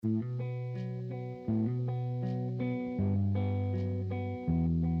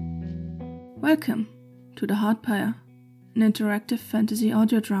Welcome to The Heartpire, an interactive fantasy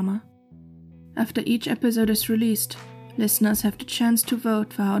audio drama. After each episode is released, listeners have the chance to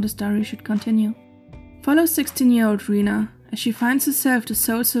vote for how the story should continue. Follow 16-year-old Rena as she finds herself the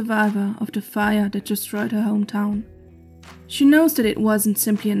sole survivor of the fire that destroyed her hometown. She knows that it wasn't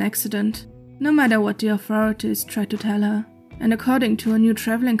simply an accident, no matter what the authorities tried to tell her, and according to her new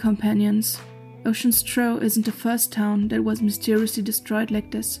traveling companions, Ocean Stroh isn't the first town that was mysteriously destroyed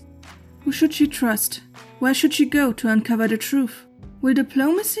like this. Who should she trust? Where should she go to uncover the truth? Will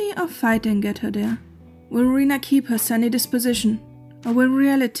diplomacy or fighting get her there? Will Rena keep her sunny disposition, or will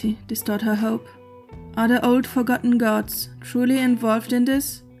reality distort her hope? Are the old forgotten gods truly involved in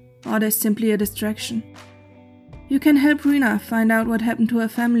this, or are they simply a distraction? You can help Rena find out what happened to her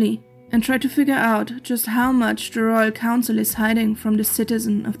family, and try to figure out just how much the Royal Council is hiding from the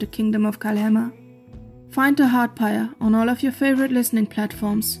citizen of the Kingdom of Kalhema. Find The Heartpire on all of your favorite listening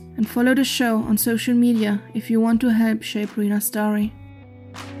platforms, and follow the show on social media if you want to help shape Rena's story.